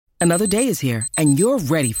Another day is here, and you're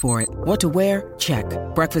ready for it. What to wear? Check.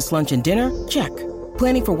 Breakfast, lunch, and dinner? Check.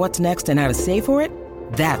 Planning for what's next and how to save for it?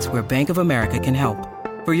 That's where Bank of America can help.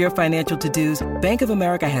 For your financial to-dos, Bank of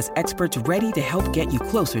America has experts ready to help get you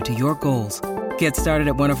closer to your goals. Get started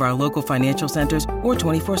at one of our local financial centers or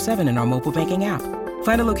 24/7 in our mobile banking app.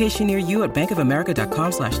 Find a location near you at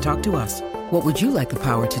bankofamerica.com/talktous. What would you like the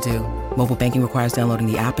power to do? Mobile banking requires downloading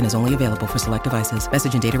the app and is only available for select devices.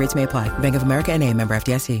 Message and data rates may apply. Bank of America N.A., member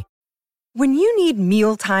FDIC. When you need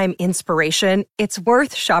mealtime inspiration, it's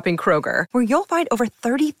worth shopping Kroger, where you'll find over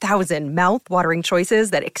 30,000 mouth-watering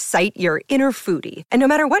choices that excite your inner foodie. And no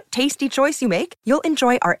matter what tasty choice you make, you'll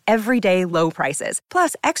enjoy our everyday low prices,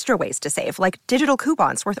 plus extra ways to save, like digital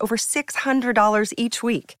coupons worth over $600 each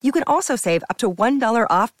week. You can also save up to $1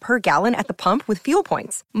 off per gallon at the pump with fuel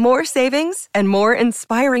points. More savings and more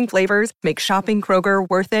inspiring flavors make shopping Kroger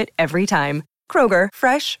worth it every time. Kroger,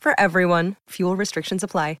 fresh for everyone. Fuel restrictions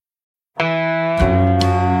apply. Hey,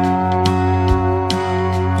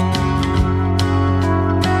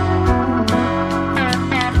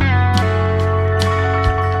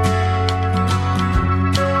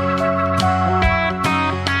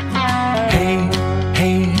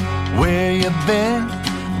 where you been?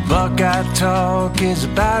 Buckeye Talk is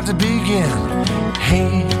about to begin.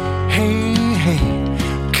 Hey,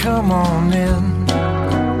 come on in.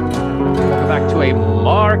 Welcome back to a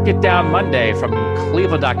Mark It Down Monday from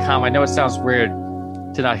Cleveland.com. I know it sounds weird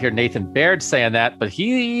to not hear Nathan Baird saying that, but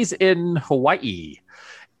he's in Hawaii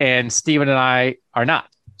and Steven and I are not.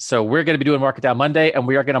 So we're going to be doing Mark It Down Monday, and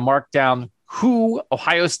we are going to mark down who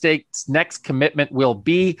Ohio State's next commitment will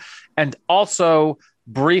be. And also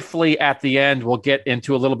briefly at the end, we'll get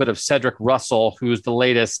into a little bit of Cedric Russell, who's the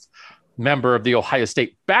latest member of the Ohio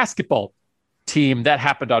State basketball team. That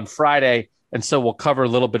happened on Friday. And so we'll cover a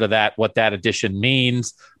little bit of that, what that addition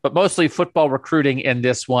means, but mostly football recruiting in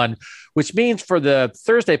this one, which means for the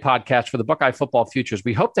Thursday podcast for the Buckeye Football Futures,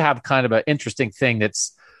 we hope to have kind of an interesting thing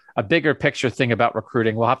that's a bigger picture thing about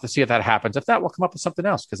recruiting. We'll have to see if that happens. If not, we'll come up with something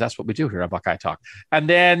else because that's what we do here at Buckeye Talk. And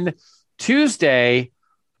then Tuesday,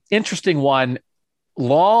 interesting one,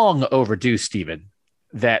 long overdue, Stephen,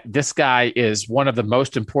 that this guy is one of the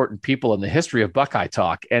most important people in the history of Buckeye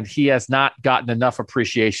Talk, and he has not gotten enough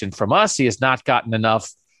appreciation from us. He has not gotten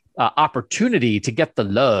enough opportunity to get the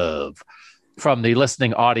love from the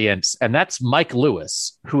listening audience, and that's Mike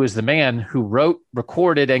Lewis, who is the man who wrote,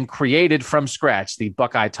 recorded, and created from scratch the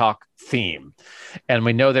Buckeye Talk theme. And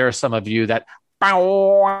we know there are some of you that,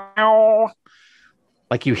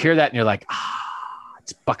 like you hear that and you're like,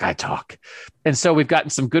 it's Buckeye Talk. And so we've gotten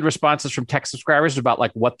some good responses from tech subscribers about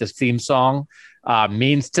like what this theme song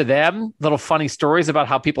means to them, little funny stories about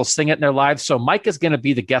how people sing it in their lives. So Mike is going to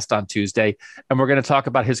be the guest on Tuesday, and we're going to talk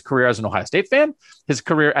about his career as an Ohio State fan, his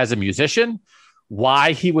career as a musician,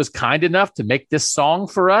 why he was kind enough to make this song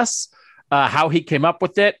for us, how he came up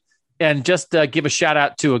with it, and just give a shout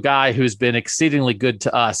out to a guy who's been exceedingly good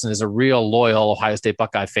to us and is a real loyal Ohio State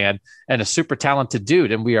Buckeye fan and a super talented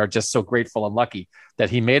dude. And we are just so grateful and lucky that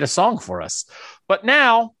he made a song for us. But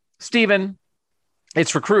now, Stephen,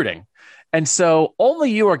 it's recruiting. And so only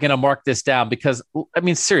you are going to mark this down because, I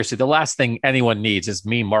mean, seriously, the last thing anyone needs is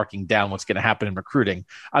me marking down what's going to happen in recruiting.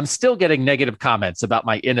 I'm still getting negative comments about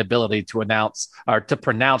my inability to announce or to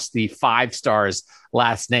pronounce the 5-star's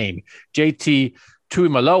last name, JT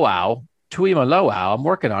Tuimoloau. I'm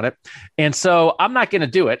working on it. And so I'm not going to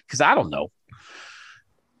do it because I don't know.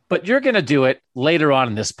 But you're going to do it later on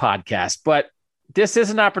in this podcast. But this is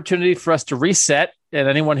an opportunity for us to reset. And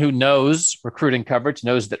anyone who knows recruiting coverage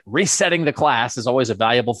knows that resetting the class is always a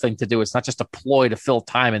valuable thing to do. It's not just a ploy to fill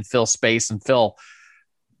time and fill space and fill,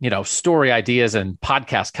 story ideas and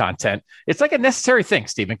podcast content. It's like a necessary thing,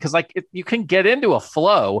 Stephen, because you can get into a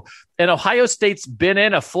flow, and Ohio State's been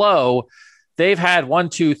in a flow. They've had 7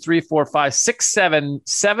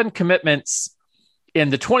 commitments in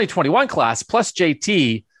the 2021 class plus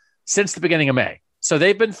JT since the beginning of May. So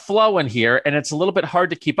they've been flowing here, and it's a little bit hard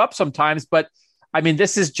to keep up sometimes, but I mean,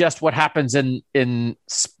 this is just what happens in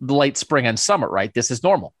late spring and summer, right? This is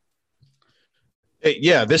normal.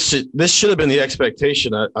 Yeah, this should have been the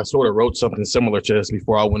expectation. I sort of wrote something similar to this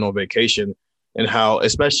before I went on vacation, and how,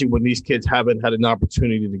 especially when these kids haven't had an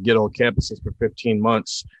opportunity to get on campuses for 15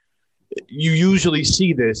 months, you usually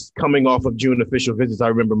see this coming off of June official visits. I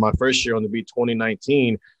remember my first year on the beat,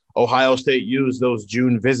 2019, Ohio State used those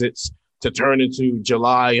June visits to turn into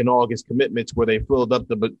July and August commitments where they filled up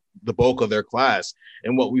the bulk of their class.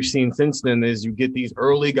 And what we've seen since then is you get these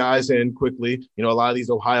early guys in quickly. A lot of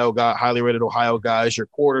these Ohio guys, highly rated Ohio guys, your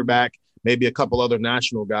quarterback, maybe a couple other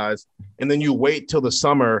national guys. And then you wait till the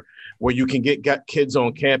summer where you can get kids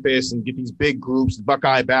on campus and get these big groups, the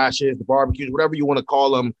Buckeye Bashes, the barbecues, whatever you want to call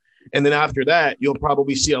them. And then after that, you'll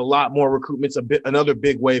probably see a lot more recruitments, another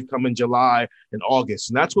big wave come in July and August.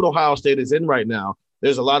 And that's what Ohio State is in right now.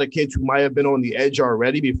 There's a lot of kids who might have been on the edge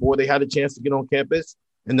already before they had a chance to get on campus.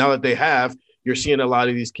 And now that they have, you're seeing a lot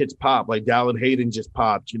of these kids pop, like Dallin Hayden just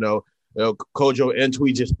popped, Kojo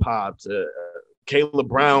Entwi just popped. Caleb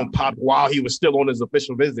Brown popped while he was still on his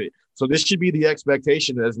official visit. So this should be the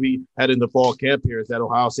expectation as we head into fall camp here, is that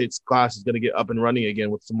Ohio State's class is going to get up and running again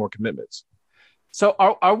with some more commitments. So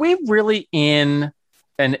are we really in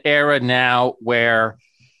an era now where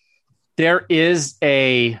there is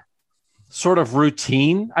a sort of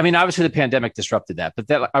routine? I mean, obviously the pandemic disrupted that, but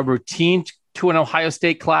that a routine to an Ohio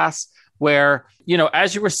State class where,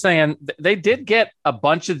 as you were saying, they did get a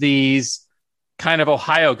bunch of these kind of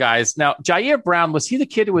Ohio guys. Now, Jair Brown, was he the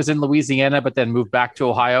kid who was in Louisiana but then moved back to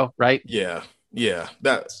Ohio, right? Yeah.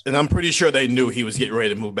 And I'm pretty sure they knew he was getting ready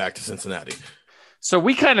to move back to Cincinnati. So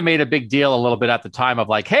we kind of made a big deal a little bit at the time of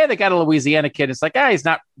like, hey, they got a Louisiana kid. It's like, he's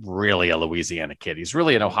not really a Louisiana kid. He's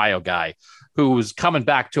really an Ohio guy who's coming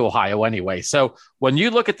back to Ohio anyway. So when you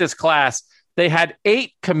look at this class, they had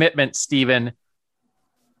 8 commitments, Stephen,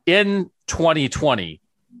 in 2020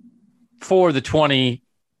 for the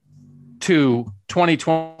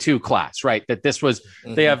 2022 class, right? That this was,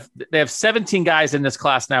 they have 17 guys in this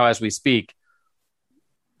class now as we speak.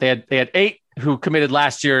 They had 8 who committed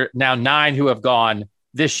last year, now 9 who have gone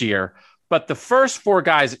this year. But the first 4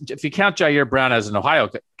 guys, if you count Jair Brown as an Ohio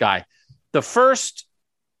guy, the first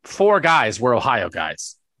 4 guys were Ohio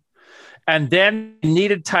guys. And then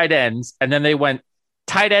needed tight ends. And then they went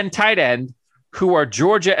tight end, who are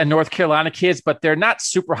Georgia and North Carolina kids, but they're not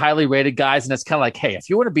super highly rated guys. And it's kind of like, hey, if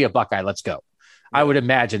you want to be a Buckeye, let's go. I would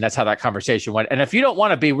imagine that's how that conversation went. And if you don't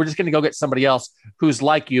want to be, we're just going to go get somebody else who's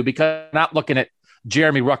like you, because we're not looking at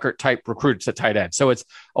Jeremy Ruckert type recruits at tight end. So it's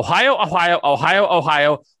Ohio.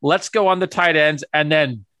 Let's go on the tight ends. And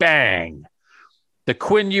then bang, the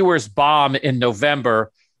Quinn Ewers bomb in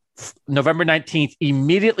November 19th,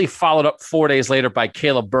 immediately followed up 4 days later by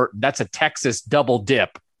Caleb Burton. That's a Texas double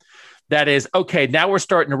dip. That is, okay, now we're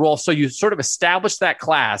starting to roll. So you sort of establish that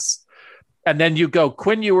class, and then you go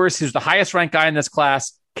Quinn Ewers, who's the highest ranked guy in this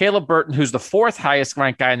class, Caleb Burton, who's the 4th highest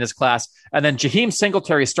ranked guy in this class, and then Jaheim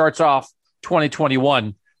Singletary starts off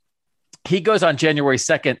 2021. He goes on January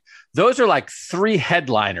 2nd. Those are like 3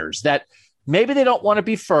 headliners that maybe they don't want to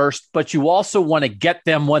be first, but you also want to get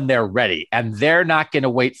them when they're ready, and they're not going to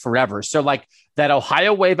wait forever. So like that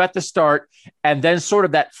Ohio wave at the start, and then sort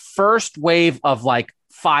of that first wave of like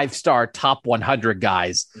 5-star top 100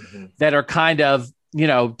 guys that are kind of,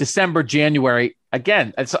 December, January.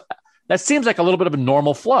 Again, that seems like a little bit of a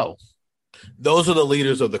normal flow. Those are the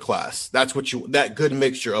leaders of the class. That's that good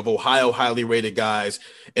mixture of Ohio highly rated guys,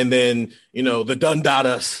 and then the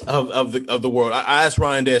Dundadas of the world. I asked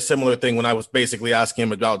Ryan Day a similar thing when I was basically asking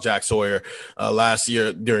him about Jack Sawyer last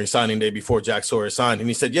year during signing day before Jack Sawyer signed, and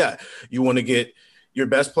he said, "Yeah, you want to get your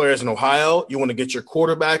best players in Ohio, you want to get your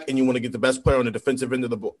quarterback, and you want to get the best player on the defensive end of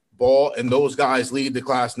the ball, and those guys lead the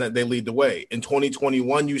class and they lead the way." In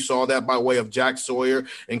 2021, you saw that by way of Jack Sawyer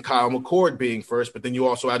and Kyle McCord being first, but then you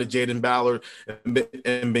also added Jaden Ballard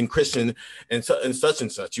and Ben Christian and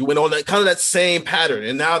such. You went on that kind of that same pattern,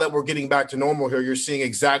 and now that we're getting back to normal here, you're seeing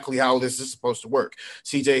exactly how this is supposed to work.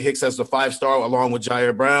 CJ Hicks as the 5-star along with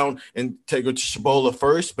Jair Brown and Tigger Tshabola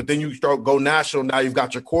first, but then you go national. Now you've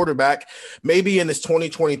got your quarterback. Maybe in this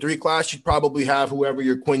 2023 class, you'd probably have whoever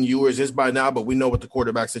your Quinn Ewers is by now, but we know what the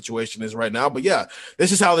quarterback situation is right now. But yeah,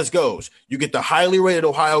 this is how this goes. You get the highly rated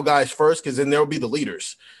Ohio guys first, because then they'll be the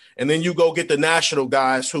leaders. And then you go get the national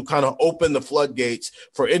guys who kind of open the floodgates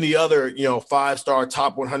for any other, 5-star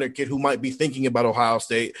top 100 kid who might be thinking about Ohio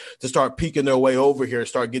State to start peeking their way over here,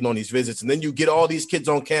 start getting on these visits. And then you get all these kids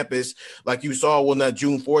on campus, like you saw when that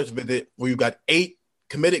June 4th visit, where you got 8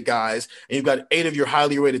 committed guys, and you've got 8 of your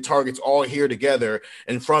highly rated targets all here together.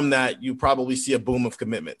 And from that, you probably see a boom of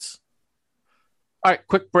commitments. All right,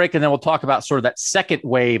 quick break, and then we'll talk about sort of that second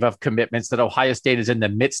wave of commitments that Ohio State is in the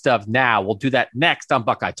midst of now. We'll do that next on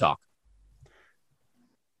Buckeye Talk.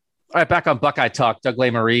 All right, back on Buckeye Talk, Doug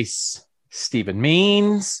Lesmerises, Stephen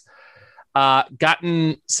Means.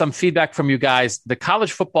 Gotten some feedback from you guys. The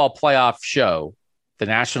college football playoff show, the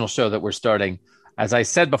national show that we're starting, as I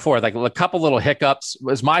said before, like a couple little hiccups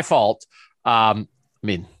was my fault. If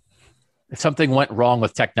something went wrong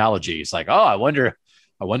with technology, it's like, oh, I wonder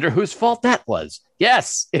whose fault that was.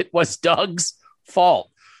 Yes, it was Doug's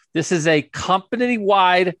fault. This is a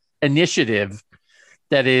company-wide initiative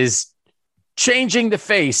that is changing the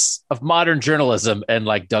face of modern journalism, and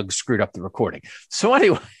like Doug screwed up the recording. So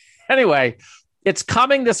anyway, it's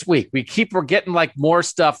coming this week. We're getting like more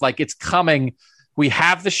stuff. Like it's coming. We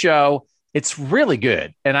have the show. It's really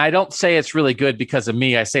good. And I don't say it's really good because of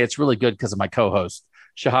me. I say it's really good because of my co-host,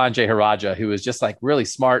 Shahan Jeharaja, who is just like really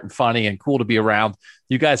smart and funny and cool to be around.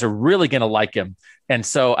 You guys are really going to like him. And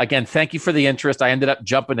so again, thank you for the interest. I ended up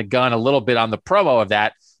jumping the gun a little bit on the promo of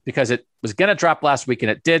that because it was going to drop last week and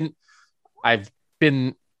it didn't.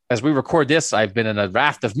 As we record this, I've been in a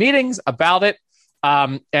raft of meetings about it.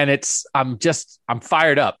 And I'm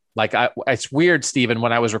fired up. Like it's weird, Stephen,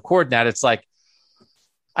 when I was recording that, it's like,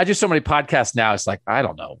 I do so many podcasts now. It's like, I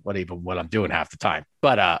don't know what I'm doing half the time,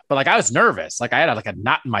 but like I was nervous. Like I had like a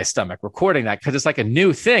knot in my stomach recording that because it's like a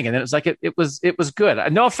new thing. And then it's like, it was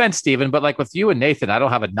good. No offense, Stephen, but like with you and Nathan, I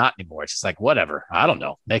don't have a knot anymore. It's just like, whatever. I don't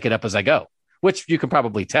know. Make it up as I go, which you can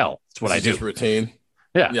probably tell. It's what I do. Just routine.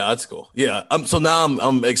 Yeah. Yeah. That's cool. Yeah. So now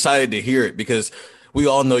I'm excited to hear it because we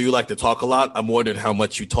all know you like to talk a lot. I'm wondering how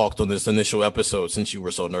much you talked on this initial episode since you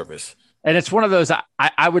were so nervous. And it's one of those,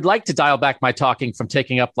 I would like to dial back my talking from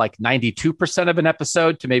taking up like 92% of an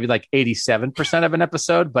episode to maybe like 87% of an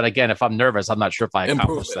episode. But again, if I'm nervous, I'm not sure if I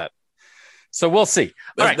accomplish that. So we'll see.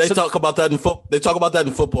 All right. They talk about that in They talk about that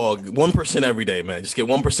in football. 1% every day, man. Just get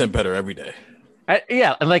 1% better every day.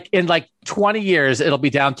 Yeah. And like in like 20 years, it'll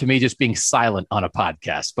be down to me just being silent on a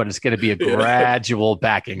podcast, but it's going to be a gradual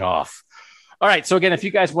backing off. All right. So again, if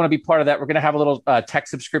you guys want to be part of that, we're going to have a little tech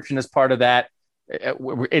subscription as part of that.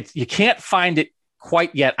 You can't find it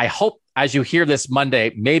quite yet. I hope as you hear this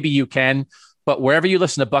Monday, maybe you can, but wherever you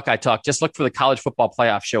listen to Buckeye Talk, just look for the College Football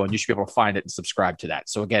Playoff Show and you should be able to find it and subscribe to that.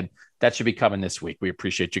 So again, that should be coming this week. We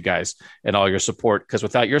appreciate you guys and all your support because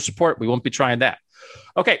without your support, we won't be trying that.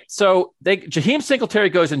 Okay. So Jaheim Singletary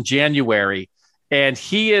goes in January and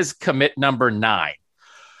he is commit number 9.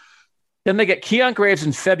 Then they get Keon Graves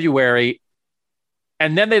in February.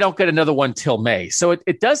 And then they don't get another one till May. So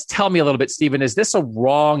it does tell me a little bit, Stephen, is this a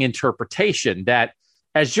wrong interpretation that,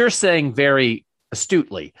 as you're saying very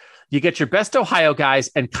astutely, you get your best Ohio guys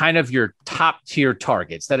and kind of your top tier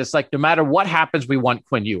targets, that it's like, no matter what happens, we want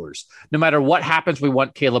Quinn Ewers. No matter what happens, we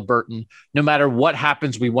want Caleb Burton. No matter what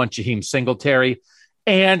happens, we want Jaheim Singletary.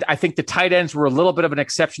 And I think the tight ends were a little bit of an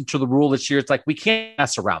exception to the rule this year. It's like, we can't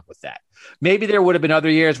mess around with that. Maybe there would have been other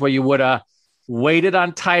years where you would have waited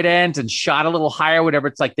on tight ends and shot a little higher, whatever.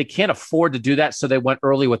 It's like they can't afford to do that. So they went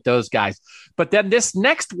early with those guys. But then this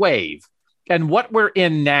next wave and what we're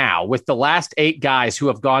in now with the last 8 guys who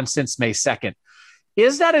have gone since May 2nd,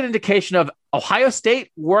 is that an indication of Ohio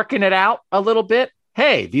State working it out a little bit?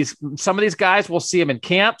 Hey, some of these guys, we'll see them in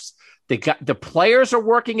camps. The players are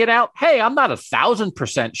working it out. Hey, I'm not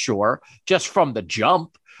 1,000% sure just from the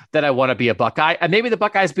jump that I want to be a Buckeye. And maybe the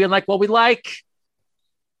Buckeyes being like, well, we like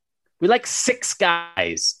 6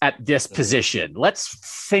 guys at this position.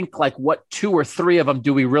 Let's think like what 2 or 3 of them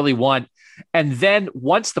do we really want? And then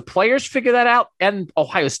once the players figure that out and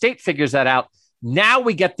Ohio State figures that out, now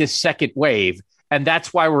we get this second wave. And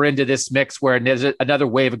that's why we're into this mix where there's another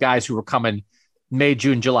wave of guys who are coming May,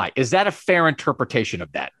 June, July. Is that a fair interpretation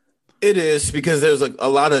of that? It is, because there's a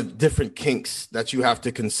lot of different kinks that you have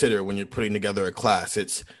to consider when you're putting together a class.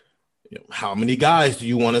 It's, how many guys do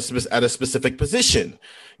you want at a specific position?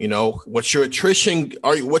 What's your attrition?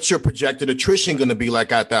 What's your projected attrition going to be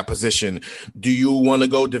like at that position? Do you want to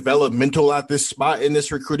go developmental at this spot in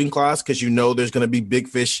this recruiting class because there's going to be big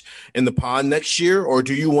fish in the pond next year? Or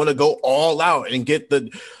do you want to go all out and get the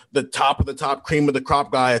top of the top cream of the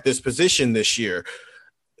crop guy at this position this year?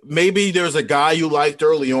 Maybe there's a guy you liked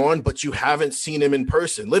early on, but you haven't seen him in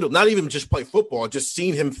person. Not even just play football, just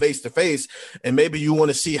seen him face to face. And maybe you want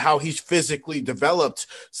to see how he's physically developed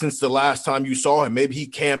since the last time you saw him. Maybe he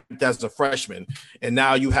camped as a freshman and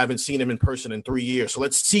now you haven't seen him in person in 3 years. So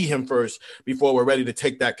let's see him first before we're ready to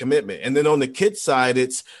take that commitment. And then on the kid side,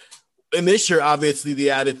 it's in this year, obviously the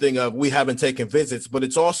added thing of we haven't taken visits, but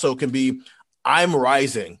it's also can be I'm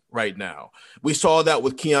rising right now. We saw that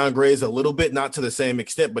with Keon Graves a little bit, not to the same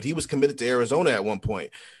extent, but he was committed to Arizona at one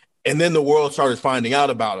point. And then the world started finding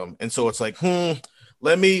out about him. And so it's like,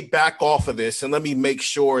 let me back off of this and let me make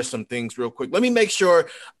sure some things real quick. Let me make sure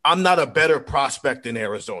I'm not a better prospect in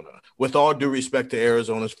Arizona, with all due respect to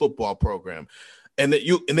Arizona's football program. And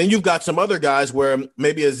then you've got some other guys where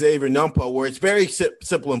maybe a Xavier Numpa, where it's very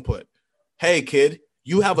simple and put. Hey, kid,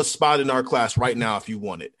 you have a spot in our class right now if you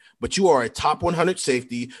want it. But you are a top 100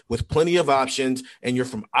 safety with plenty of options, and you're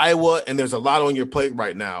from Iowa, and there's a lot on your plate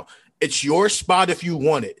right now. It's your spot if you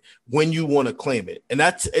want it, when you want to claim it. And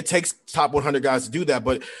it takes top 100 guys to do that.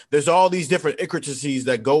 But there's all these different intricacies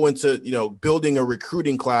that go into, building a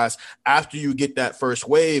recruiting class after you get that first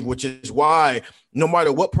wave, which is why no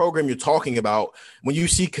matter what program you're talking about, when you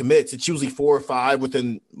see commits, it's usually 4 or 5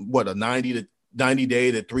 within a 90 to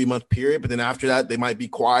 90-day to 3-month period, but then after that, they might be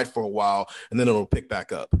quiet for a while, and then it'll pick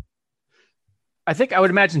back up. I think I would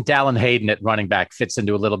imagine Dallin Hayden at running back fits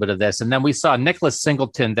into a little bit of this. And then we saw Nicholas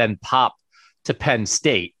Singleton then pop to Penn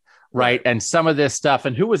State, right? And some of this stuff.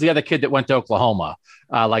 And who was the other kid that went to Oklahoma,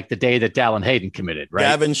 like the day that Dallin Hayden committed, right?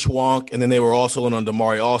 Gavin Schwank, and then they were also in on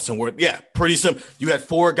Damari Alston. Pretty simple. You had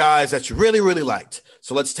 4 guys that you really, really liked.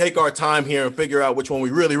 So let's take our time here and figure out which one we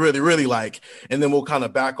really, really, really like, and then we'll kind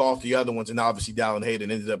of back off the other ones. And obviously Dallin Hayden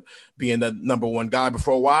ended up being the number 1 guy. But for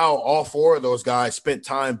a while, all 4 of those guys spent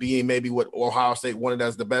time being maybe what Ohio State wanted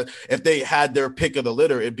as the best. If they had their pick of the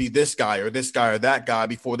litter, it'd be this guy or that guy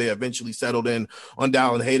before they eventually settled in on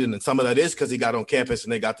Dallin Hayden. And some of that is because he got on campus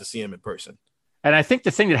and they got to see him in person. And I think the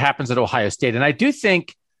thing that happens at Ohio State, and I do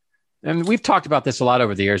think, and we've talked about this a lot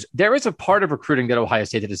over the years, there is a part of recruiting at Ohio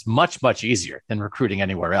State that is much, much easier than recruiting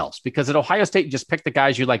anywhere else, because at Ohio State, you just pick the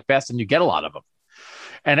guys you like best and you get a lot of them.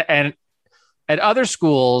 And at other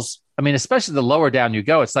schools, I mean, especially the lower down you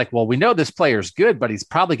go, it's like, well, we know this player's good, but he's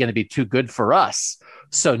probably going to be too good for us.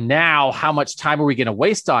 So now how much time are we going to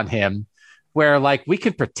waste on him? Where like we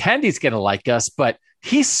can pretend he's going to like us, but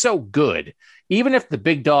he's so good. Even if the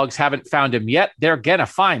big dogs haven't found him yet, they're going to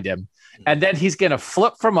find him. And then he's going to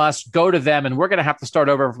flip from us, go to them, and we're going to have to start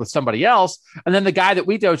over with somebody else. And then the guy that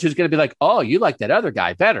we go to is going to be like, oh, you like that other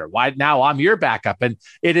guy better. Why now I'm your backup? And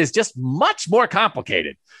it is just much more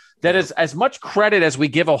complicated. That is as much credit as we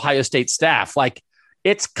give Ohio State staff. Like,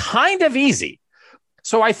 it's kind of easy.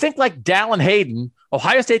 So I think like Dallin Hayden,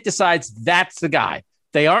 Ohio State decides that's the guy.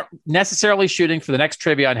 They aren't necessarily shooting for the next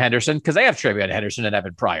TreVeyon Henderson because they have TreVeyon Henderson and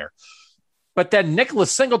Evan Pryor. But then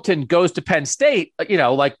Nicholas Singleton goes to Penn State,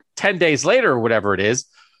 like 10 days later or whatever it is,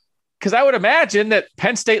 because I would imagine that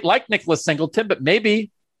Penn State liked Nicholas Singleton, but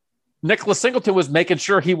maybe Nicholas Singleton was making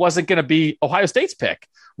sure he wasn't going to be Ohio State's pick,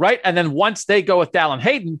 right? And then once they go with Dallin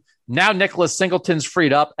Hayden, now Nicholas Singleton's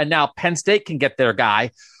freed up, and now Penn State can get their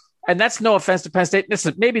guy. And that's no offense to Penn State.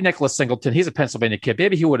 Listen, maybe Nicholas Singleton, he's a Pennsylvania kid.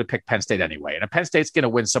 Maybe he would have picked Penn State anyway. And Penn State's going to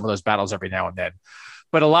win some of those battles every now and then.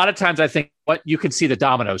 But a lot of times I think you can see the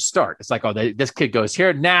dominoes start. It's like, this kid goes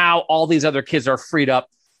here. Now all these other kids are freed up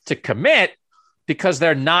to commit because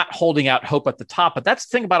they're not holding out hope at the top. But that's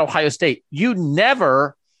the thing about Ohio State.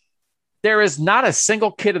 There is not a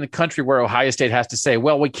single kid in the country where Ohio State has to say,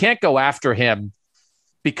 well, we can't go after him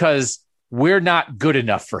because we're not good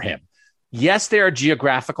enough for him. Yes, there are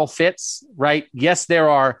geographical fits, right? Yes, there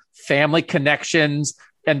are family connections,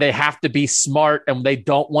 and they have to be smart, and they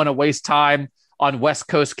don't want to waste time on West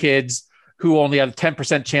Coast kids who only have a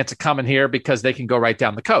 10% chance of coming here because they can go right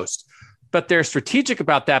down the coast. But they're strategic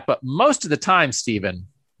about that. But most of the time, Stephen,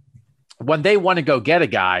 when they want to go get a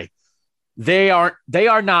guy, they are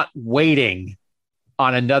not waiting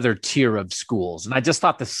on another tier of schools. And I just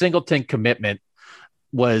thought the Singleton commitment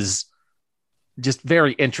was just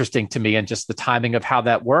very interesting to me, and just the timing of how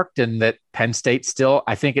that worked, and that Penn State still,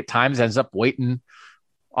 I think at times ends up waiting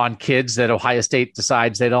on kids that Ohio State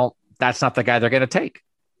decides that's not the guy they're going to take.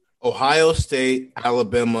 Ohio State,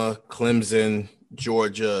 Alabama, Clemson,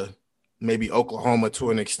 Georgia, maybe Oklahoma to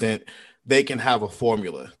an extent, they can have a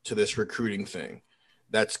formula to this recruiting thing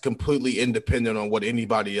that's completely independent on what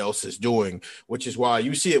anybody else is doing, which is why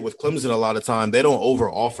you see it with Clemson a lot of time. They don't over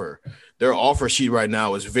offer. Their offer sheet right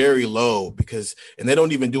now is very low and they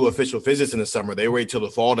don't even do official visits in the summer. They wait till the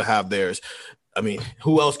fall to have theirs. I mean,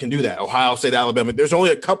 who else can do that? Ohio State, Alabama. There's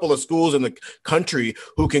only a couple of schools in the country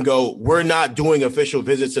who can go, we're not doing official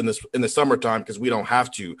visits in the summertime because we don't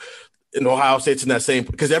have to. And Ohio State's in that same,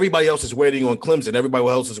 because everybody else is waiting on Clemson. Everybody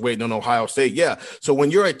else is waiting on Ohio State. Yeah. So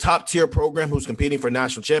when you're a top tier program who's competing for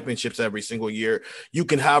national championships every single year, you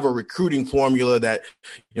can have a recruiting formula that,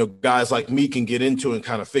 guys like me can get into and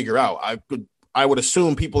kind of figure out. I would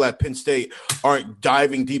assume people at Penn State aren't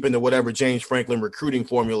diving deep into whatever James Franklin recruiting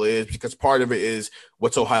formula is, because part of it is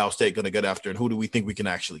what's Ohio State going to get after and who do we think we can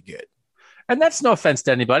actually get? And that's no offense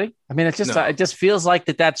to anybody. I mean, it just feels like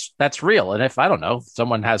that's real. And if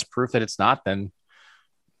someone has proof that it's not, then,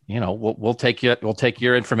 we'll take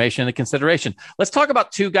your information into consideration. Let's talk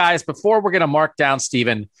about 2 guys before we're going to mark down,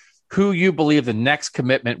 Stephen, who you believe the next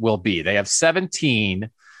commitment will be. They have 17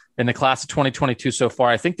 in the class of 2022 so far.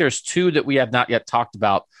 I think there's 2 that we have not yet talked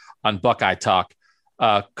about on Buckeye Talk.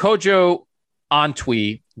 Kojo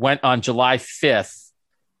Antwi went on July 5th.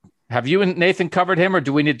 Have you and Nathan covered him, or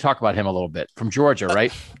do we need to talk about him a little bit? From Georgia,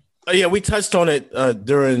 right? Yeah, we touched on it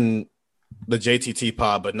during the JTT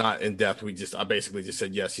pod, but not in depth. I basically just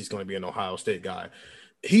said, yes, he's going to be an Ohio State guy.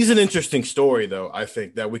 He's an interesting story, though, I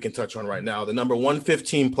think, that we can touch on right now. The number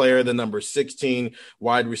 115 player, the number 16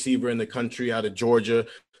 wide receiver in the country out of Georgia,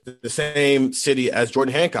 the same city as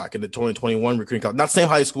Jordan Hancock in the 2021 recruiting class. Not the same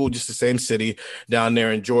high school, just the same city down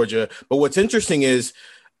there in Georgia. But what's interesting is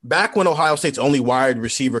back when Ohio State's only wide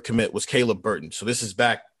receiver commit was Caleb Burton. So this is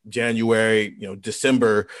back January,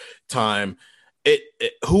 December time.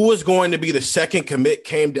 Who was going to be the second commit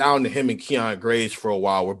came down to him and Keon Graves for a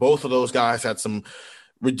while, where both of those guys had some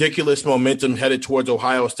ridiculous momentum headed towards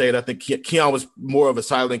Ohio State. I think Keon was more of a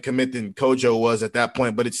silent commit than Kojo was at that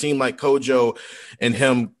point, but it seemed like Kojo and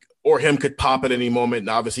him could pop at any moment. And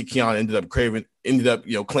obviously Keon ended up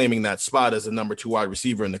claiming that spot as the number 2 wide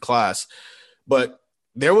receiver in the class. But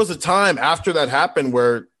there was a time after that happened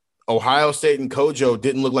where Ohio State and Kojo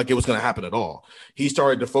didn't look like it was going to happen at all. He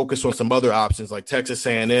started to focus on some other options like Texas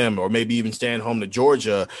A&M or maybe even staying home to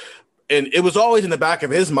Georgia. And it was always in the back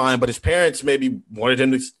of his mind, but his parents maybe wanted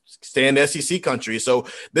him to stay in the SEC country. So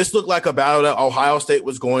this looked like a battle that Ohio State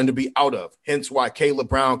was going to be out of. Hence why Caleb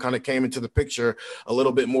Brown kind of came into the picture a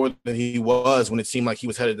little bit more than he was when it seemed like he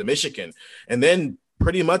was headed to Michigan. And then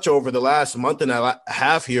pretty much over the last month and a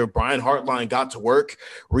half here, Brian Hartline got to work,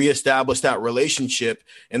 reestablished that relationship,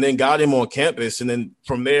 and then got him on campus. And then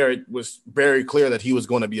from there, it was very clear that he was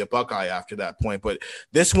going to be a Buckeye after that point. But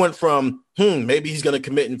this went from, maybe he's going to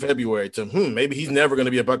commit in February to, maybe he's never going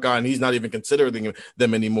to be a Buckeye and he's not even considering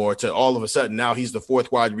them anymore, to all of a sudden now he's the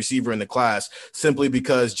 4th wide receiver in the class simply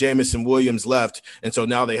because Jamison Williams left. And so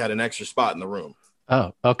now they had an extra spot in the room.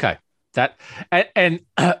 Oh, okay.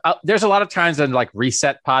 There's a lot of times in like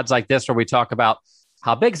reset pods like this where we talk about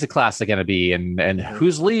how big is the class going to be and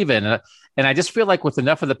who's leaving. And I just feel like with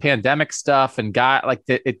enough of the pandemic stuff and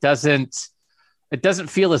it doesn't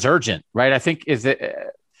feel as urgent, right? I think is it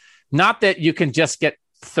not that you can just get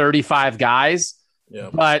 35 guys,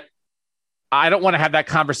 but I don't want to have that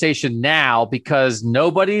conversation now because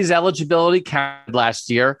nobody's eligibility counted last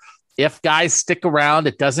year. If guys stick around,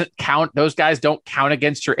 it doesn't count. Those guys don't count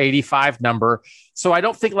against your 85 number. So I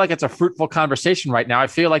don't think like it's a fruitful conversation right now. I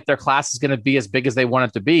feel like their class is going to be as big as they want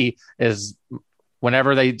it to be is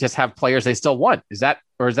whenever they just have players they still want. Is that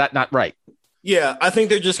not right? Yeah, I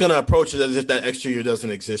think they're just going to approach it as if that extra year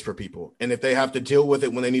doesn't exist for people. And if they have to deal with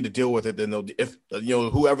it when they need to deal with it, then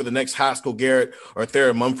whoever the next Haskell Garrett or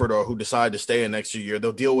Thayer Mumford or who decide to stay an extra year,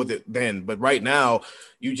 they'll deal with it then. But right now,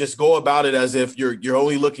 you just go about it as if you're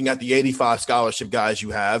only looking at the 85 scholarship guys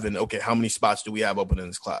you have. And, okay, how many spots do we have open in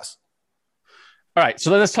this class? All right,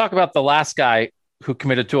 so let's talk about the last guy who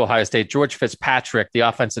committed to Ohio State, George Fitzpatrick, the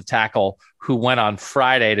offensive tackle who went on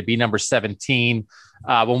Friday to be number 17.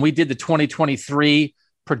 When we did the 2023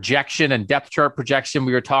 projection and depth chart projection,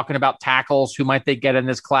 we were talking about tackles. Who might they get in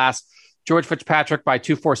this class? George Fitzpatrick by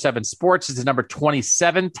 247 Sports is the number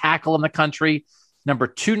 27 tackle in the country, number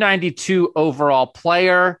 292 overall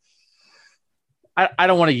player. I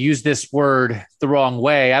don't want to use this word the wrong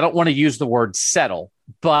way. I don't want to use the word settle,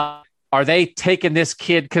 but are they taking this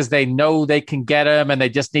kid because they know they can get him and they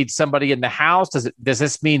just need somebody in the house? Does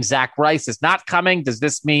this mean Zach Rice is not coming? Does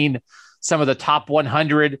this mean some of the top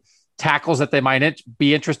 100 tackles that they might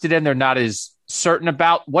be interested in, they're not as certain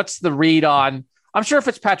about? What's the read on? I'm sure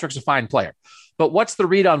Fitzpatrick's a fine player, but what's the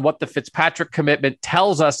read on what the Fitzpatrick commitment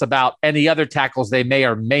tells us about any other tackles they may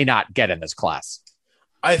or may not get in this class?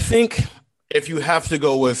 I think if you have to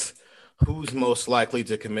go with who's most likely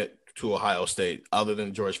to commit to Ohio State other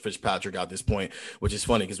than George Fitzpatrick at this point, which is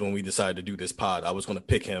funny because when we decided to do this pod, I was going to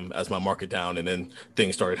pick him as my market down and then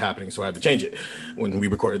things started happening. So I had to change it when we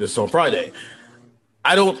recorded this on Friday.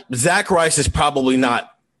 Zach Rice is probably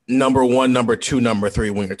not number 1, number 2, number 3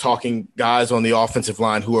 when you're talking guys on the offensive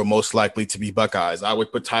line who are most likely to be Buckeyes. I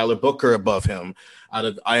would put Tyler Booker above him out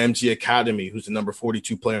of IMG Academy, who's the number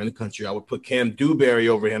 42 player in the country. I would put Cam Dewberry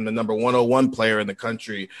over him, the number 101 player in the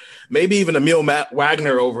country. Maybe even Emil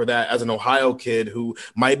Wagner over that as an Ohio kid who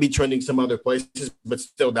might be trending some other places, but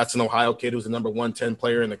still that's an Ohio kid who's the number 110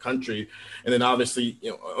 player in the country. And then obviously,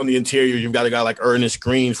 on the interior, you've got a guy like Ernest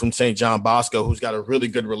Green from St. John Bosco, who's got a really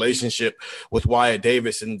good relationship with Wyatt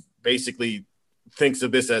Davis and basically thinks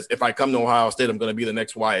of this as, if I come to Ohio State, I'm going to be the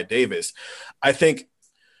next Wyatt Davis. I think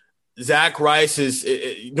Zach Rice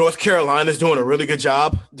North Carolina's doing a really good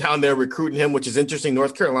job down there recruiting him, which is interesting.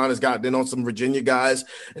 North Carolina's gotten in on some Virginia guys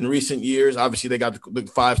in recent years. Obviously, they got the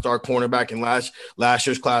 5-star cornerback in last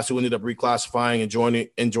year's class who ended up reclassifying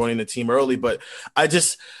and joining the team early. But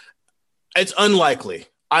it's unlikely.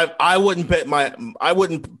 I wouldn't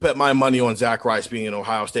bet my money on Zach Rice being an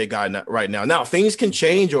Ohio State guy right now. Now, things can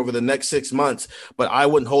change over the next 6 months, but I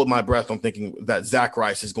wouldn't hold my breath on thinking that Zach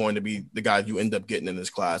Rice is going to be the guy you end up getting in this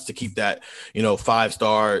class to keep that,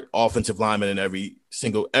 5-star offensive lineman in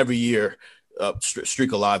every year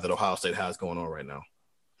streak alive that Ohio State has going on right now.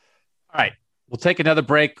 All right. We'll take another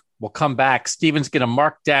break. We'll come back. Steven's going to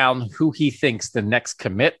mark down who he thinks the next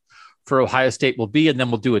commit for Ohio State will be, and then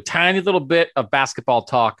we'll do a tiny little bit of basketball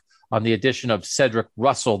talk on the addition of Cedric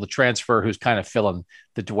Russell, the transfer who's kind of filling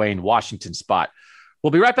the Dwayne Washington spot.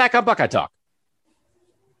 We'll be right back on Buckeye Talk.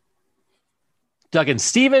 Doug and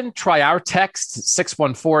Steven, try our text,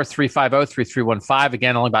 614-350-3315.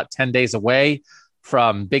 Again, only about 10 days away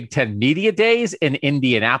from Big Ten Media Days in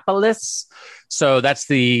Indianapolis. So that's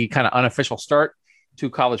the kind of unofficial start to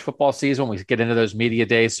college football season when we get into those media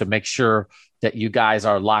days. So make sure that you guys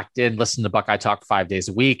are locked in. Listen to Buckeye Talk 5 days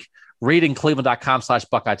a week. Reading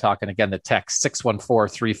cleveland.com/Buckeye Talk. And again, the text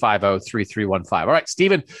 614-350-3315. All right,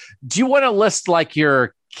 Steven, do you want to list like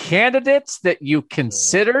your candidates that you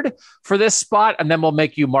considered for this spot? And then we'll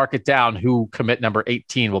make you mark it down who commit number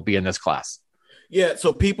 18 will be in this class. Yeah,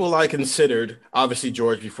 so people I considered, obviously,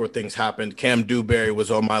 George, before things happened, Cam Dewberry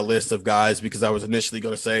was on my list of guys because I was initially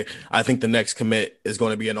going to say, I think the next commit is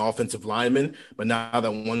going to be an offensive lineman. But now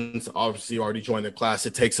that one's obviously already joined the class,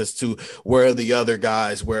 it takes us to where are the other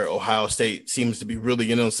guys where Ohio State seems to be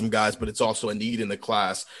really in on some guys, but it's also a need in the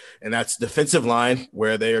class. And that's defensive line,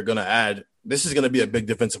 where they are going to add. This is going to be a big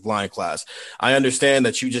defensive line class. I understand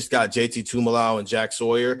that you just got JT Tuimoloau and Jack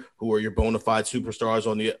Sawyer, who are your bona fide superstars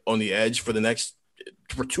on the edge for the next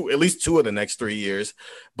at least 2 of the next 3 years,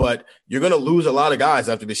 but you're going to lose a lot of guys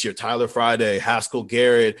after this year. Tyler Friday, Haskell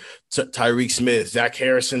Garrett, Tyreek Smith, Zach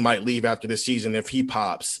Harrison might leave after this season if he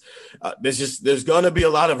pops. There's going to be a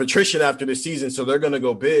lot of attrition after this season, so they're going to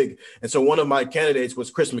go big. And so one of my candidates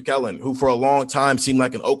was Chris McKellen, who for a long time seemed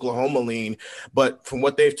like an Oklahoma lean, but from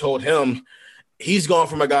what they've told him, he's gone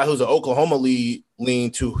from a guy who's an Oklahoma lean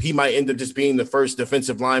to he might end up just being the first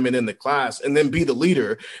defensive lineman in the class and then be the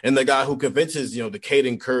leader and the guy who convinces, the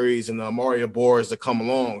Caden Currys and the Amari Abors to come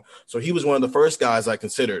along. So he was one of the first guys I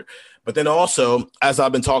considered. But then also, as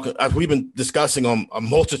we've been discussing on a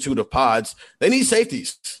multitude of pods, they need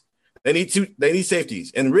safeties. They need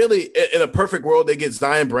safeties. And really, in a perfect world, they get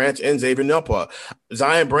Zion Branch and Xavier Nunpa.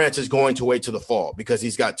 Zion Branch is going to wait till the fall because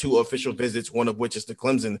he's got 2 official visits, one of which is to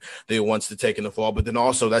Clemson that he wants to take in the fall. But then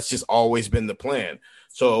also, that's just always been the plan.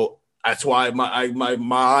 So that's why my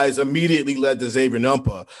eyes immediately led to Xavier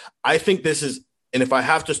Nunpa. I think this is, and if I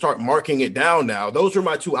have to start marking it down now, those are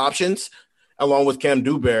my 2 options, along with Cam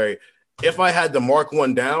Dewberry. If I had to mark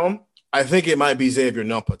one down, I think it might be Xavier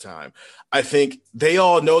Nunpa time. I think they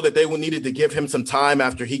all know that they needed to give him some time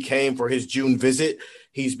after he came for his June visit.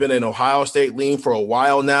 He's been an Ohio State lean for a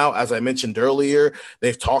while now. As I mentioned earlier,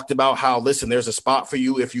 they've talked about how, listen, there's a spot for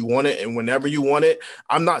you if you want it and whenever you want it.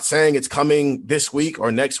 I'm not saying it's coming this week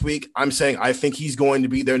or next week. I'm saying I think he's going to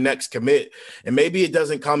be their next commit. And maybe it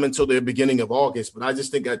doesn't come until the beginning of August, but I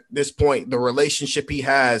just think at this point, the relationship he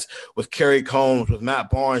has with Kerry Combs, with Matt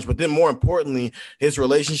Barnes, but then more importantly, his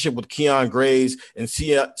relationship with Keon Graves and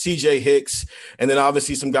CJ Hicks, and then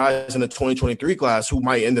obviously some guys in the 2023 class who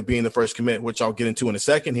might end up being the first commit, which I'll get into in a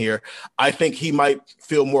second here. I think he might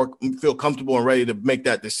feel comfortable and ready to make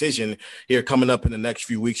that decision here coming up in the next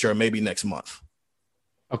few weeks or maybe next month.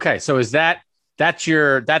 Okay, so is that's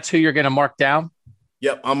who you're going to mark down?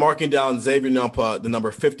 Yep, I'm marking down Xavier Nunpa, the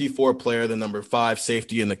number 54 player, the number 5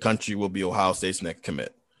 safety in the country will be Ohio State's next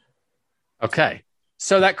commit. Okay,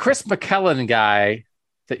 so that Chris McKellen guy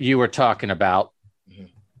that you were talking about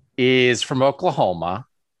is from Oklahoma,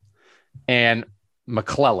 and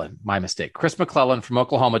McClellan, my mistake. Chris McClellan from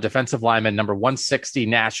Oklahoma, defensive lineman, number 160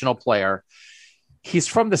 national player. He's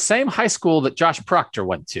from the same high school that Josh Proctor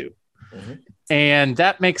went to. Mm-hmm. And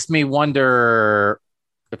that makes me wonder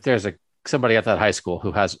if there's somebody at that high school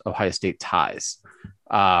who has Ohio State ties.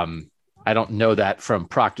 I don't know that from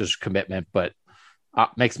Proctor's commitment, but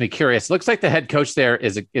makes me curious. Looks like the head coach there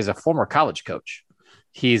is a former college coach.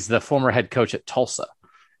 He's the former head coach at Tulsa.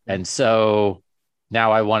 And so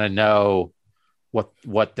now I want to know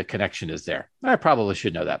what the connection is there. I probably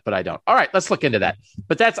should know that, but I don't. All right, let's look into that.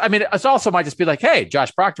 But it's also might just be like, hey,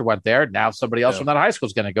 Josh Proctor went there. Now somebody else from that high school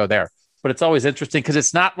is going to go there. But it's always interesting because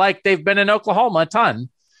it's not like they've been in Oklahoma a ton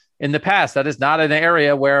in the past. That is not an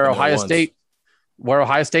area where Ohio State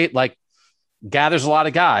like gathers a lot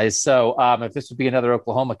of guys. So if this would be another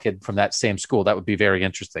Oklahoma kid from that same school, that would be very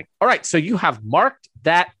interesting. All right, so you have marked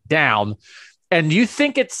that down, and do you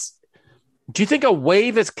think a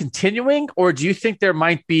wave is continuing, or do you think there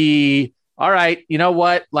might be, all right, you know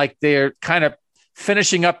what, like they're kind of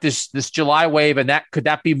finishing up this July wave, and could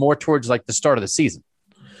that be more towards like the start of the season?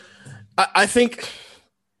 I think,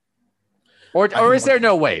 or is there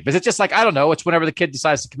no wave? Is it just like, I don't know, it's whenever the kid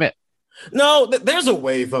decides to commit? No, there's a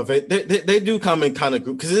wave of it. They do come in kind of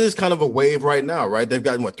group because it is kind of a wave right now, right? They've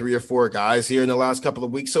gotten 3 or 4 guys here in the last couple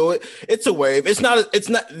of weeks, so it's a wave.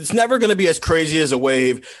 It's never going to be as crazy as a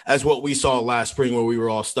wave as what we saw last spring, where we were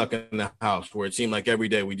all stuck in the house, where it seemed like every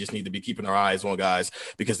day we just need to be keeping our eyes on guys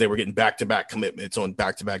because they were getting back-to-back commitments on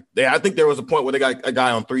back-to-back. I think there was a point where they got a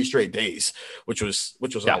guy on 3 straight days, which was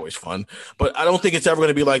always fun. But I don't think it's ever going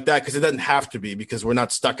to be like that because it doesn't have to be, because we're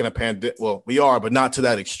not stuck in a pandemic. Well, we are, but not to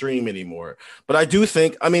that extreme anymore. But I do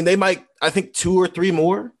think, they might, I think 2 or 3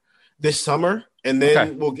 more this summer. And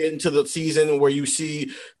then we'll get into the season where you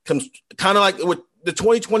see kind of like with the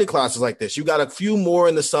 2020 classes like this. You got a few more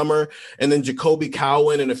in the summer, and then Jacoby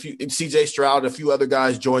Cowan and CJ Stroud, and a few other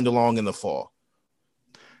guys joined along in the fall.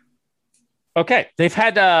 Okay. They've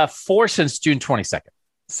had 4 since June 22nd.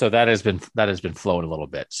 So that has been flowing a little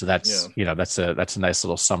bit. So that's, that's a nice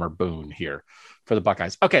little summer boon here for the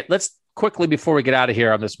Buckeyes. Okay. Let's quickly, before we get out of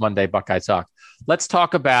here on this Monday Buckeye Talk, let's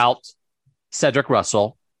talk about Cedric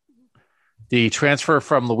Russell, the transfer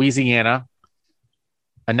from Louisiana,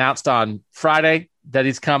 announced on Friday that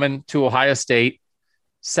he's coming to Ohio State.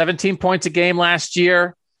 17 points a game last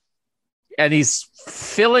year, and he's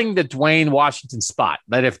filling the Dwayne Washington spot.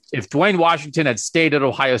 That if Dwayne Washington had stayed at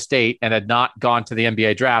Ohio State and had not gone to the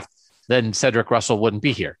NBA draft, then Cedric Russell wouldn't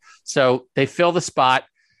be here. So they fill the spot.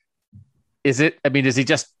 Is he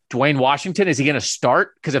just Dwayne Washington? Is he going to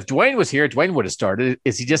start? Because if Dwayne was here, Dwayne would have started.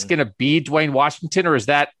 Is he just going to be Dwayne Washington, or is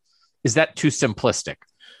that too simplistic?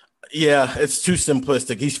 Yeah, it's too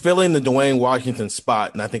simplistic. He's filling the Dwayne Washington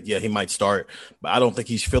spot, and I think, he might start, but I don't think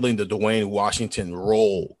he's filling the Dwayne Washington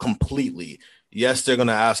role completely. Yes, they're going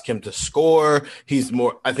to ask him to score.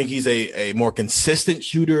 I think he's a more consistent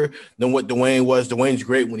shooter than what Dwayne was. Dwayne's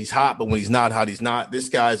great when he's hot, but when he's not hot, he's not. This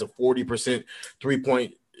guy's a 40%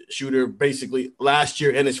 3-point shooter basically last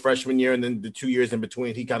year and his freshman year, and then the 2 years in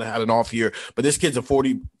between he kind of had an off year, but this kid's a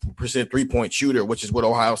 40% 3-point shooter, which is what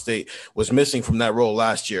Ohio State was missing from that role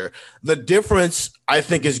last year. The difference, I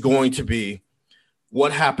think, is going to be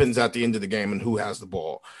what happens at the end of the game and who has the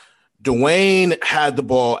ball. Dwayne had the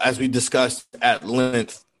ball, as we discussed at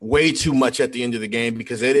length, way too much at the end of the game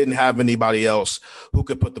because they didn't have anybody else who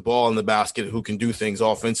could put the ball in the basket, who can do things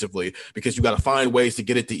offensively, because you got to find ways to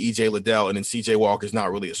get it to EJ Liddell, and then CJ Walker's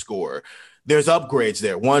not really a scorer. There's upgrades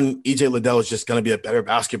there. One, EJ Liddell is just going to be a better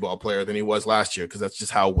basketball player than he was last year, because that's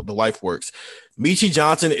just how the life works. Michi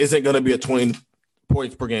Johnson isn't going to be a 20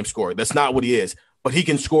 points per game scorer. That's not what he is. But he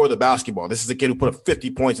can score the basketball. This is a kid who put up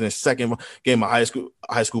 50 points in his second game of high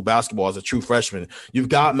school basketball as a true freshman. You've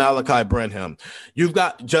got Malachi Branham. You've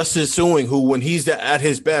got Justice Suing, who, when he's at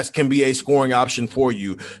his best, can be a scoring option for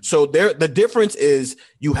you. So the difference is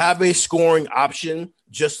you have a scoring option,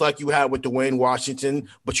 just like you had with Dwayne Washington,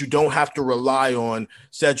 but you don't have to rely on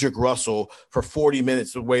Cedric Russell for 40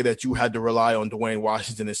 minutes the way that you had to rely on Dwayne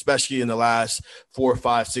Washington, especially in the last 4,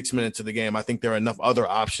 5, 6 minutes of the game. I think there are enough other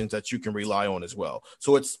options that you can rely on as well.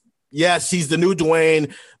 So yes, he's the new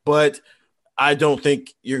Dwayne, but I don't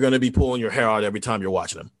think you're going to be pulling your hair out every time you're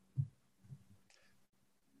watching him.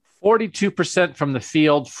 42% from the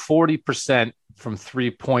field, 40% from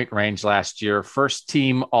 3-point range last year. First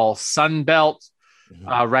team all Sun Belt.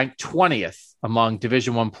 Ranked 20th among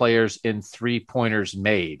Division I players in 3-pointers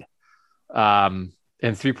made, and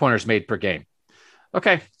 3-pointers made per game.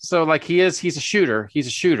 Okay, so he's a shooter. He's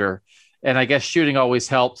a shooter, and I guess shooting always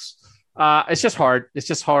helps. It's just hard.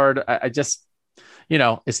 I just,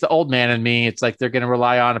 it's the old man in me. It's like they're going to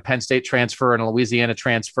rely on a Penn State transfer and a Louisiana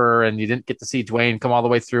transfer, and you didn't get to see Dwayne come all the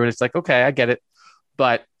way through. And it's like, okay, I get it,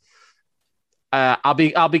 but I'll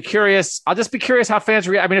be curious. I'll just be curious how fans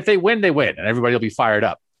react. I mean, if they win, they win, and everybody will be fired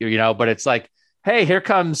up, But it's like, hey, here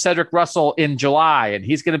comes Cedric Russell in July, and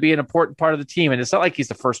he's going to be an important part of the team. And it's not like he's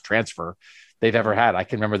the first transfer they've ever had. I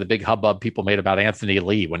can remember the big hubbub people made about Anthony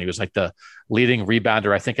Lee when he was like the leading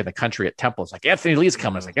rebounder, I think, in the country at Temple. It's like, Anthony Lee's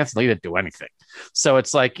coming. It's like, Anthony Lee didn't do anything. So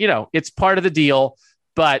it's like, it's part of the deal.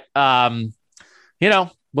 But we'll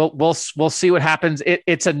see what happens.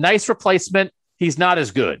 It's a nice replacement. He's not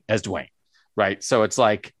as good as Dwayne. Right. So it's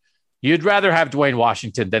like you'd rather have Dwayne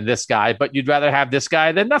Washington than this guy, but you'd rather have this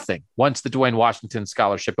guy than nothing once the Dwayne Washington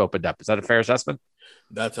scholarship opened up. Is that a fair assessment?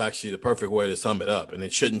 That's actually the perfect way to sum it up. And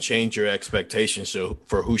it shouldn't change your expectations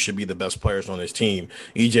for who should be the best players on his team.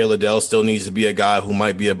 EJ Liddell still needs to be a guy who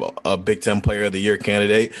might be a Big Ten Player of the Year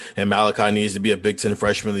candidate, and Malachi needs to be a Big Ten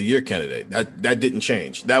Freshman of the Year candidate. That didn't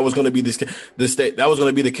change. That was going to be that was going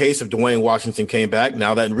to be the case if Dwayne Washington came back.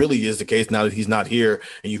 Now that really is the case now that he's not here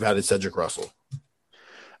and you've added Cedric Russell.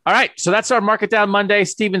 All right. So that's our Market Down Monday.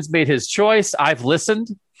 Steven's made his choice. I've listened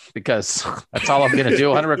because that's all I'm going to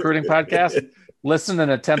do on a recruiting podcast. Listen and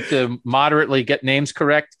attempt to moderately get names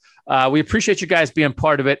correct. We appreciate you guys being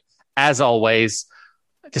part of it as always.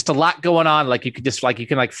 Just a lot going on. Like you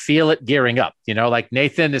can feel it gearing up, like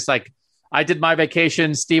Nathan is like, I did my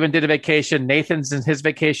vacation. Steven did a vacation. Nathan's in his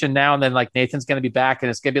vacation now. And then like Nathan's going to be back and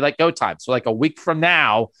it's going to be like go time. So like a week from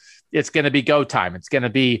now, it's going to be go time. It's going to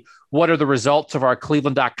be what are the results of our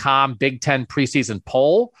Cleveland.com Big Ten preseason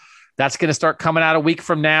poll. That's going to start coming out a week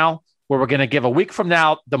from now, where we're going to give a week from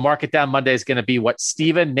now. The Market Down Monday is going to be what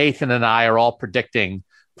Steven, Nathan, and I are all predicting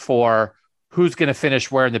for who's going to finish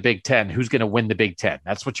where in the Big Ten, who's going to win the Big Ten.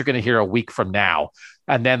 That's what you're going to hear a week from now.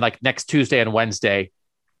 And then like next Tuesday and Wednesday,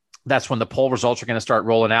 that's when the poll results are going to start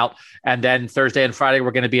rolling out. And then Thursday and Friday,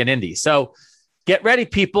 we're going to be in Indy. So get ready,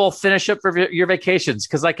 people. Finish up for your vacations.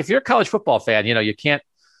 Because like if you're a college football fan, you can't,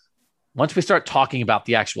 once we start talking about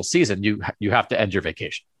the actual season, you have to end your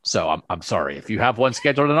vacation. So I'm sorry. If you have one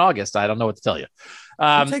scheduled in August, I don't know what to tell you.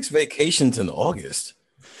 Who takes vacations in August?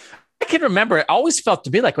 I can remember it always felt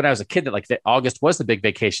to me like when I was a kid that like August was the big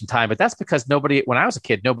vacation time, but that's because when I was a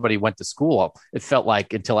kid, nobody went to school. It felt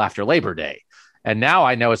like until after Labor Day. And now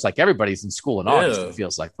I know it's like everybody's in school in August. It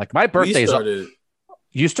feels like my birthday is.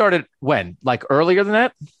 You started when? Like earlier than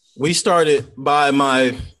that? We started by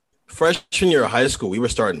my freshman year of high school. We were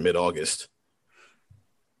starting mid-August.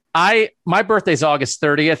 My birthday's August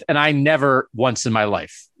 30th, and I never once in my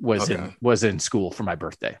life was in school for my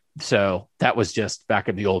birthday. So that was just back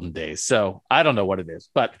in the olden days. So I don't know what it is,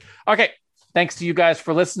 but okay. Thanks to you guys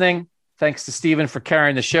for listening. Thanks to Steven for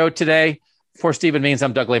carrying the show today. For Steven Means,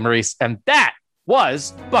 I'm Doug Lesmerises, and that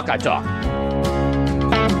was Buckeye Talk.